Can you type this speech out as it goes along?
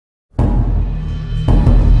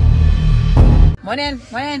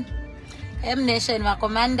Morning. Nation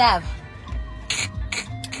Commander.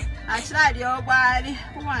 I tried your body.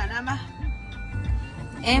 One,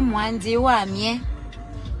 Mwanzi wamye.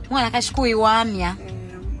 Mwana kashikui wamya.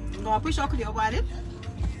 No push up your body.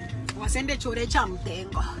 Was in the chore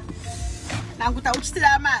chamtengo. Nanguta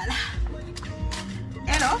uchtila mala.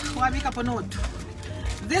 Hello, wamika ponotu.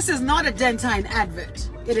 This is not a Dentine advert.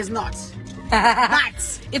 It is not.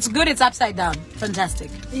 But it's good. It's upside down.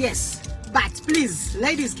 Fantastic. Yes. But please,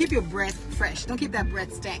 ladies, keep your breath fresh. Don't keep that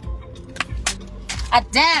breath stank.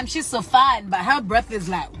 Damn, she's so fine, but her breath is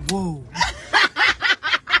like, whoa.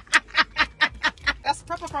 That's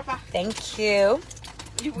proper. Thank you.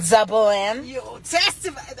 Zaboem. You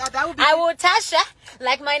testify. That would be. I will Tasha.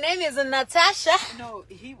 Like my name is Natasha. No,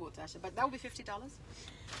 he will Tasha, but that would be $50.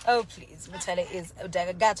 Oh please, Mutale is a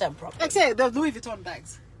gotcha problem. Like say the Louis Vuitton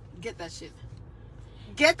bags. Get that shit.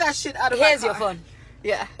 Get that shit out of my car. Here's your phone.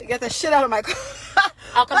 Yeah, get that shit out of my car.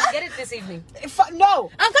 I'll come to get it this evening. No,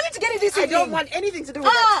 I'm coming to get it this evening. I don't want anything to do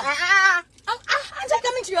with that. I'm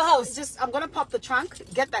coming to your house. I'm gonna pop the trunk.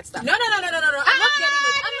 Get that stuff. No. I'm not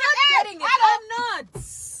getting it. I'm not.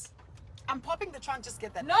 I'm popping the trunk. Just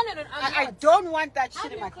get that. No. I don't want that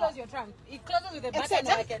shit in my car. Close your trunk. It closes with a button,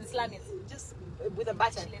 or I can slam it. Just with a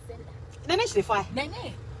button. No,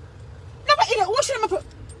 but what should I put?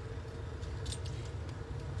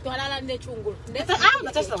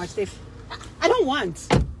 Natasha, watch this. I don't want.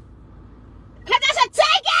 Natasha,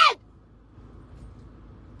 take it!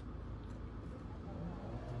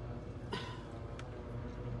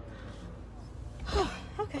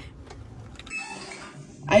 Okay.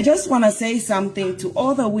 I just want to say something to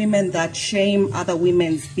all the women that shame other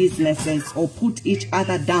women's businesses or put each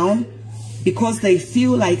other down because they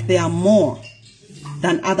feel like they are more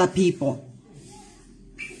than other people.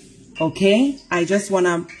 Okay? I just want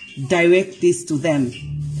to direct this to them.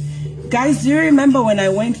 Guys, do you remember when I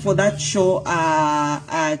went for that show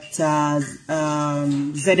at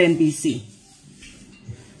ZNBC?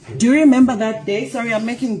 Do you remember that day? Sorry, I'm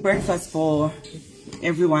making breakfast for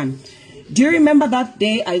everyone. Do you remember that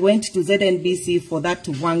day I went to ZNBC for that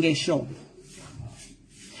Tuvange show?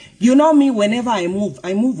 You know me, whenever I move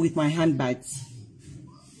with my handbags.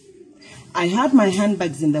 I had my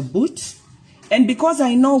handbags in the boot. And because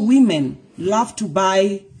I know women love to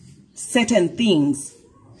buy certain things,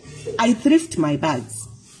 I thrift my bags.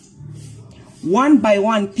 One by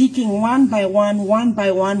one, picking one by one.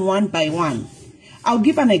 I'll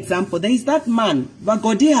give an example. There is that man,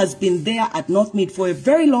 Bagodi has been there at North Mid for a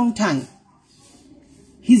very long time.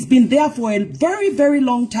 He's been there for a very, very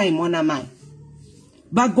long time, Wanamai.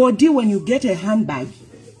 Bagodi, when you get a handbag,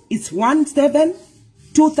 it's 1,700,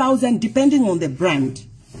 2,000, depending on the brand.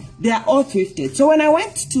 They are all thrifted. So when I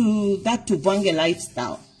went to that Tuvange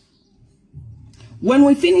lifestyle, when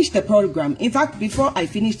we finished the program, in fact, before I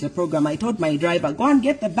finished the program, I told my driver, go and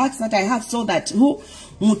get the bags that I have so that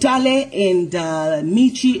Mutale and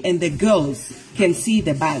Michi and the girls can see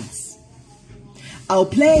the bags. I'll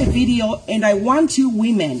play a video and I want you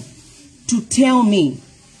women to tell me,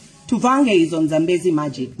 Tuvange is on Zambezi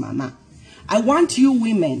Magic, Mama. I want you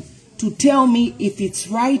women to tell me if it's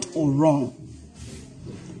right or wrong.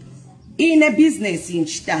 In a business,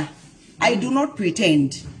 Inchta, I do not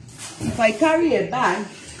pretend. If I carry a bag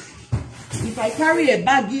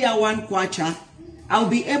here 1 kwacha, I'll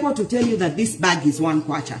be able to tell you that this bag is 1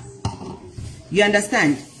 kwacha. You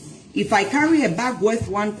understand? If I carry a bag worth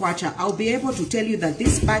 1 kwacha, I'll be able to tell you that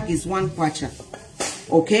this bag is 1 kwacha.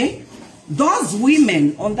 Okay? Those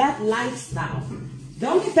women on that lifestyle, the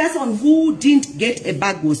only person who didn't get a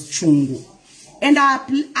bag was Chungu. And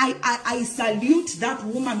I salute that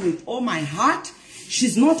woman with all my heart.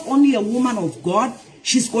 She's not only a woman of God,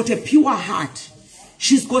 she's got a pure heart.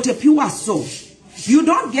 She's got a pure soul. You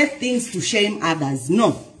don't get things to shame others,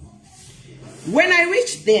 no. When I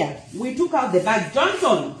reached there, we took out the bag.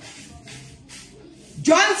 Johnson!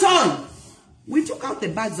 We took out the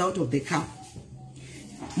bags out of the car.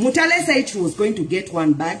 Mutale said she was going to get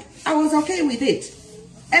 1 bag. I was okay with it.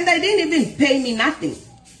 And they didn't even pay me nothing.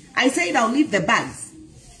 I said I'll leave the bags.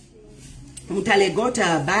 Mutale got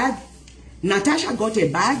a bag, Natasha got a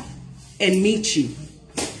bag, and Michi.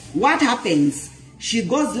 What happens? She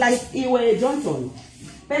goes like, Iwe Johnson.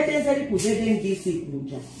 Petenzeri kuzeden DC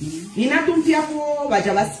kuja. Ninatumpia po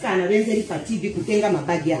wajawasikana wenzeri pa TV kutenga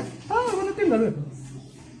mabagi ya. Wanatenga leo.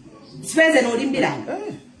 Speze no limbira.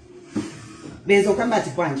 Bezo kamba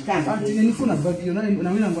tikwanji kamba. Nifuna bagi yo na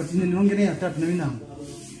wina ngwati niongelea ya 3 na wina.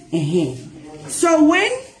 So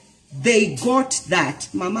when they got that,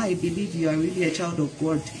 Mama, I believe you are really a child of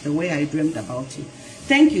God the way I dreamed about you.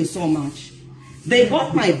 Thank you so much. They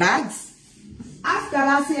got my bags. After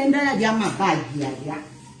I send my bag here,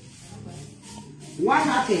 what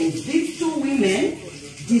happens? These two women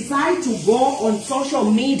decide to go on social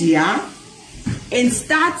media and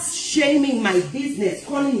start shaming my business,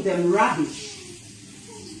 calling them rubbish.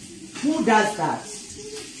 Who does that?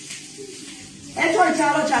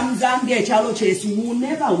 Will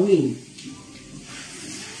never win.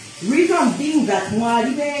 Reason being that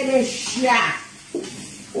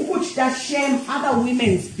that shame other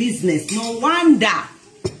women's business. No wonder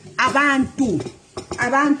Abantu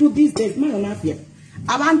these days,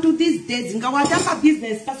 Abantu these days, whatever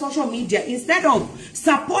business for social media, instead of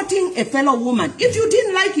supporting a fellow woman. If you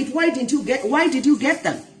didn't like it, why did you get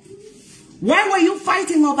them? Why were you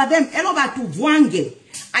fighting over them?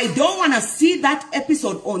 I don't want to see that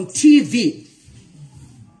episode on TV.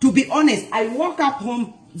 To be honest, I woke up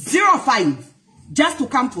home 05 just to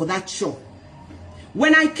come for that show.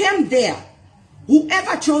 When I came there,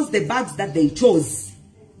 whoever chose the bags that they chose,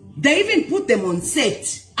 they even put them on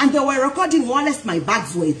set. And they were recording whilst my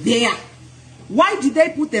bags were there. Why did they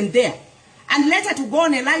put them there? And later to go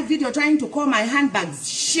on a live video trying to call my handbags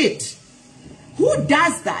shit. Who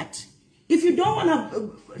does that? If you don't want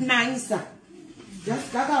to, nice,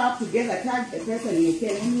 just gather up together, tag a person you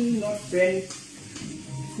can only not bring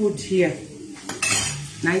food here.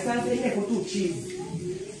 Nice, I say for 2 cheese.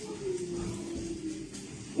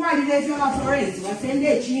 Why did they tell us already? We send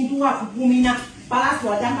a chin to a Pumina, Palas,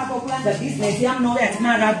 or Tampa Popular, the business, young no, that's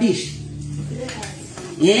not rubbish.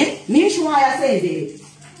 Yeah? Means why I say that.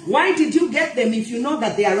 Why did you get them if you know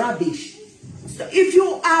that they are rubbish? So if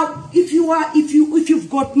you've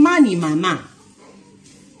got money, mama,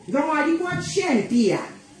 you don't want to watch shame here.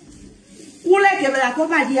 Ule kebela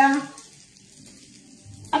koba dia.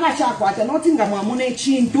 Abachakwata nothing ngamamone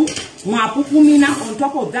chintu mwapupumina. On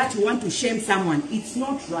top of that, you want to shame someone. It's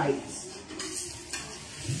not right.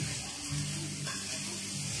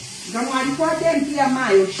 Ngamwali kwate mpia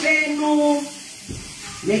mayo sheno.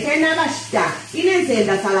 Lekena bashita.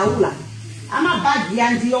 Inenzenda salaula. Ama bagi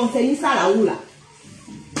yandi yonse ni salaula.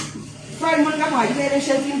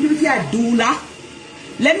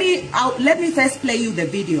 Let me first play you the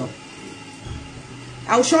video.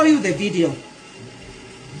 I'll show you the video.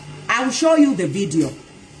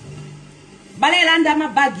 Balelanda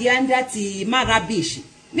mabagi yanda ti marabishi.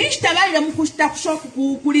 Nishtabali mkushita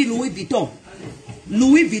kushoku kuli Louis Vuitton.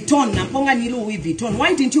 Louis Vuitton, namponga ni Louis Vuitton.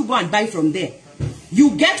 Why didn't you go and buy from there?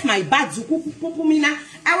 You get my bags.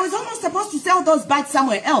 I was almost supposed to sell those bags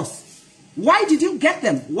somewhere else. Why did you get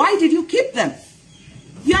them? Why did you keep them?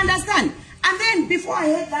 You understand? And then before I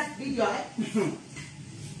heard that video,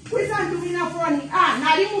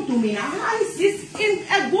 hi sis, in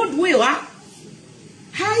a good will, huh?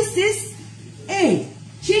 Hi sis, hey,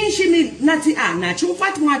 chinchini nati na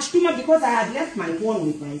chufat mwachituma because I had left my phone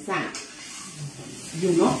with my son.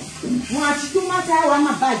 You know, mwachituma tawa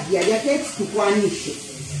mabagi ya text tukwanishe.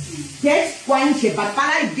 Text kwanishe, but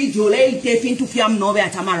para video lei tefintu fiam nove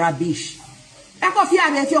atama rubbish.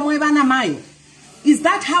 Is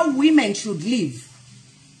that how women should live?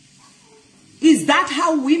 Is that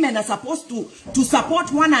how women are supposed to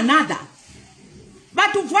support one another?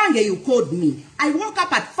 But Uvwange, you called me. I woke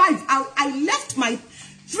up at 5. I left my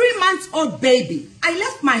 3-month-old baby. I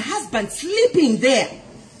left my husband sleeping there.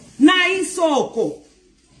 Naisoko.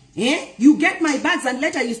 Eh? You get my bags and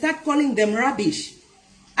later you start calling them rubbish.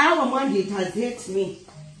 Our Monday, it has hit me.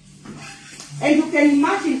 And you can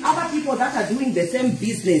imagine other people that are doing the same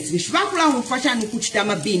business.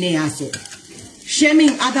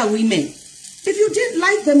 Shaming other women. If you didn't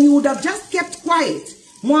like them, you would have just kept quiet.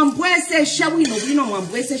 Mwambwese shawi no vino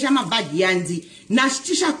mwambwese shama bagianzi.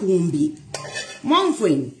 Nashtisha kumbi.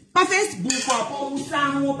 Mwamfweni. Pa Facebook wapa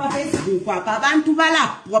usamu pa Facebook wapa. Bantu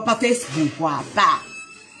balapwa pa Facebook wapa.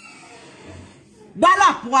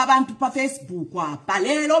 Balapwa bantu pa Facebook wapa.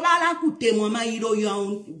 Lelo balakute mwama ilo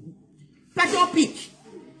yon. Pa topic.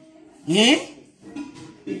 Eh?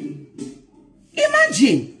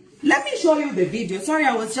 Imagine. Let me show you the video. Sorry,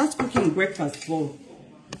 I was just cooking breakfast for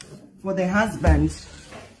the husband.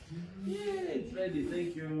 Yeah, it's ready.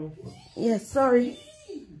 Thank you. Yes, sorry.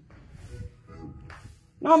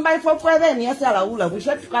 No, by for Pueben, yes, Alaula. We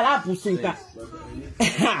should calapu suka.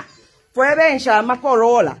 Pueben shama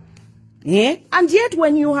Corolla. Eh? And yet,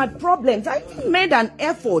 when you had problems, I made an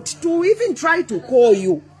effort to even try to call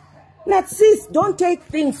you. Not sis, don't take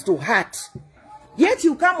things to heart. Yet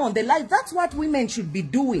you come on the live. That's what women should be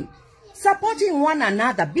doing. Supporting one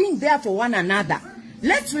another. Being there for one another.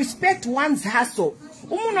 Let's respect one's hustle.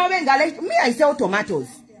 Me, I sell tomatoes.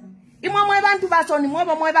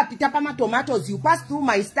 tomatoes. You pass through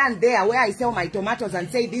my stand there where I sell my tomatoes and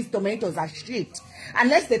say these tomatoes are shit.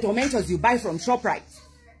 Unless the tomatoes you buy from ShopRite.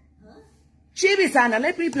 Chibi-sana,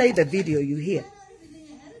 let me play the video you hear.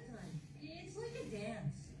 It's like a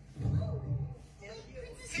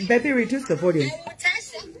dance. Baby, reduce the volume. I'm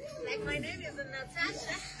Natasha. Like my name is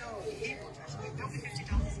Natasha.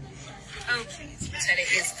 Oh, please. Mutale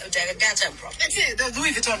is a gotcha problem. That's it. The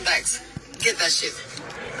Louis Vuitton bags. Get that shit.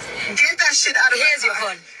 Get that shit out of my car. Here's your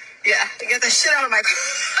phone. Yeah, get that shit out of my car.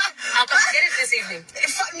 I'll come get it this evening.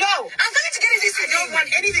 No, I'm coming to get it this evening. I don't want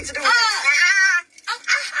anything to do with it.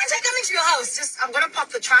 I'm just coming to your house. I'm gonna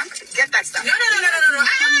pop the trunk. Get that stuff. No. I'm not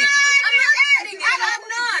getting it. I'm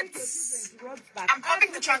not. I'm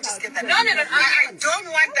popping the trunk. Just get that. No. I don't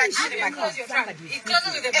want that shit in my car. Close your trunk. You close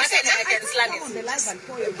it with a button and I can slug it.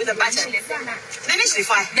 With a button. Then it's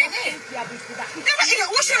fine.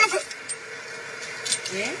 What should I put?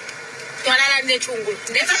 Yeah? I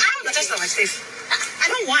don't touch my safe. I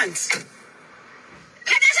don't want.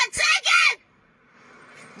 Natasha, take it!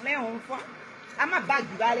 I'm a bag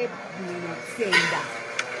valid saying that.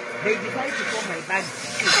 They decided to call my bag.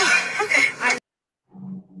 Okay.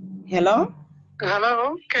 Hello?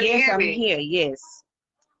 Hello? Can you Yes, hear I'm me? here, yes.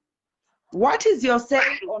 What is your say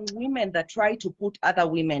on women that try to put other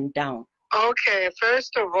women down? Okay,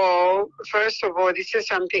 first of all, this is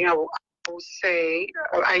something I will say.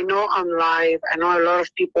 I know I'm live. I know a lot of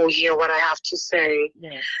people hear what I have to say.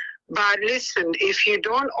 Yes. But listen, if you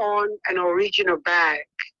don't own an original bag,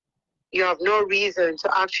 you have no reason to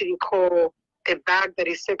actually call a bag that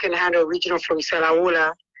is secondhand original from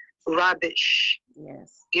Selawula rubbish.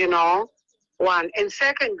 Yes. You know, one. And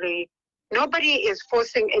secondly, nobody is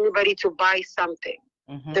forcing anybody to buy something.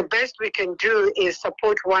 Mm-hmm. The best we can do is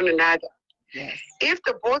support one another. Yes. If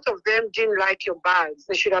the both of them didn't like your bags,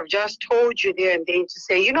 they should have just told you there and then to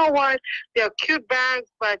say, you know what, they're cute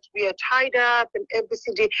bags, but we are tied up and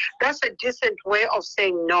ABCD. That's a decent way of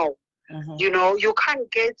saying no. Mm-hmm. You know, you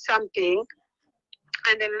can't get something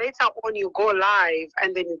and then later on you go live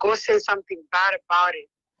and then you go say something bad about it.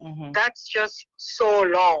 Mm-hmm. That's just so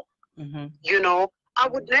low. Mm-hmm. You know, I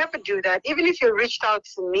would never do that. Even if you reached out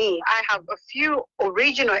to me, I have a few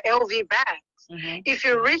original LV bags. Mm-hmm. If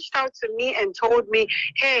you reached out to me and told me,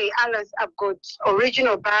 hey, Alice, I've got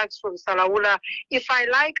original bags from Salawula. If I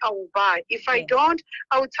like, I will buy. If I don't,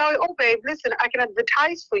 I will tell you, oh, babe, listen, I can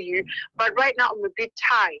advertise for you, but right now I'm a bit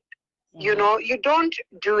tight. Mm-hmm. You know, you don't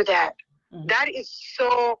do that. Mm-hmm. That is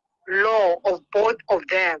so low of both of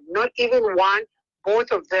them, not even one,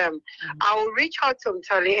 both of them. Mm-hmm. I will reach out to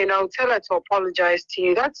Mutale and I'll tell her to apologize to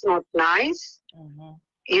you. That's not nice. Mm-hmm.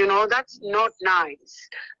 You know, that's not nice.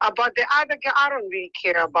 About the other girl, I don't really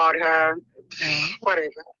care about her. Mm-hmm.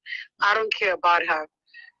 Whatever. I don't care about her.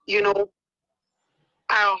 You know,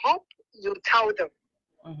 I hope you tell them.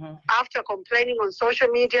 Mm-hmm. After complaining on social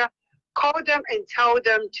media, call them and tell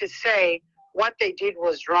them to say what they did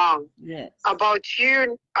was wrong. Yes. About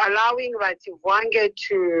you allowing Wange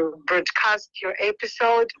to broadcast your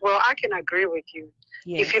episode, well, I can agree with you.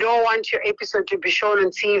 Yes. If you don't want your episode to be shown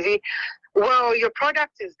on TV, well, your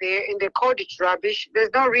product is there and they called it rubbish. There's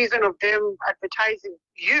no reason of them advertising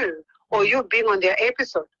you or you being on their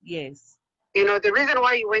episode. Yes. You know, the reason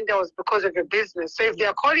why you went there was because of your business. So if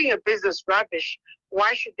they're calling your business rubbish,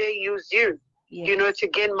 why should they use you, you know, to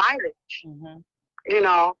gain mileage? Mm-hmm. You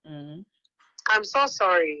know, I'm so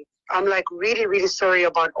sorry. I'm like really, really sorry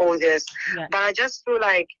about all this. Yeah. But I just feel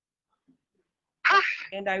like,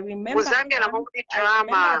 and I remember Zambian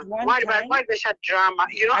drama. Why they shut drama?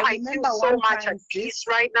 You know, I feel so much at peace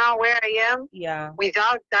right now where I am. Yeah.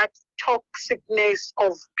 Without that toxicness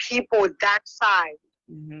of people that side.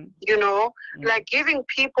 Mm-hmm. You know, like giving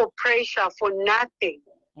people pressure for nothing.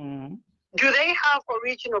 Mm-hmm. Do they have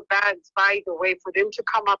original bags, by the way, for them to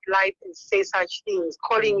come up live and say such things,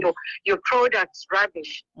 calling your products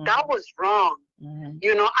rubbish? Mm-hmm. That was wrong. Mm-hmm.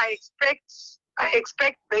 You know, I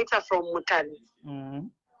expect better from Mutale. Mm-hmm.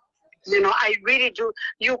 You know, I really do.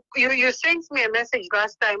 You sent me a message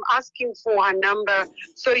last time asking for her number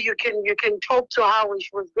so you can talk to her when she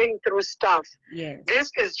was going through stuff. Yes.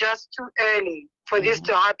 This is just too early for this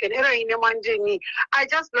to happen. I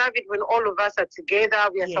just love it when all of us are together.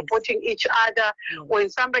 We are supporting each other. When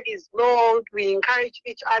somebody is low, we encourage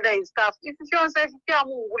each other and stuff. If you don't say,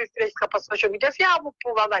 social media,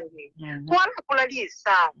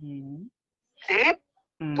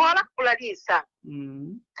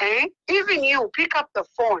 even you pick up the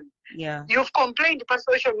phone. Yeah. You've complained about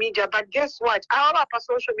social media, but guess what? Our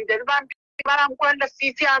social media,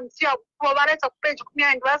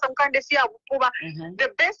 The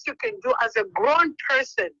best you can do as a grown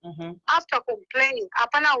person after complaining,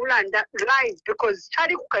 lies, because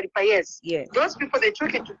yes, those people, they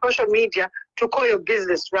took it to social media to call your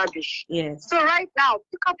business rubbish. Yes. So right now,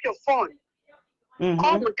 pick up your phone,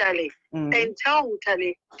 call Mutale, and tell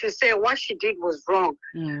Mutale to say what she did was wrong.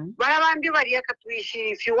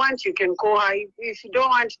 If you want, you can call her. If you don't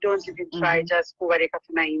want, don't even try. Just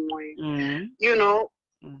you know,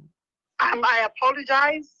 I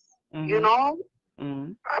apologize. You know,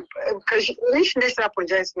 because let's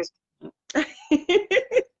apologize first.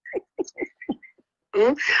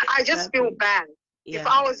 I just feel bad. If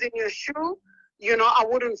I was in your shoe, you know, I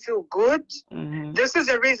wouldn't feel good. This is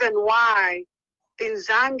the reason why in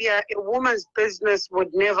Zambia, a woman's business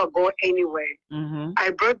would never go anywhere.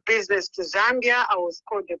 I brought business to Zambia. I was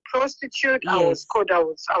called a prostitute. I was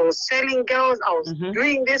selling girls. I was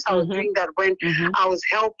doing this. I was doing that when I was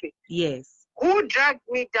helping. Yes. Who dragged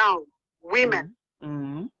me down? Women.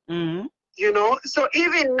 You know, so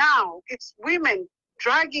even now, it's women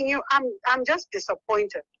dragging you. I'm just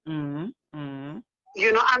disappointed. You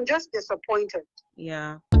know, I'm just disappointed.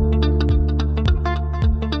 Yeah.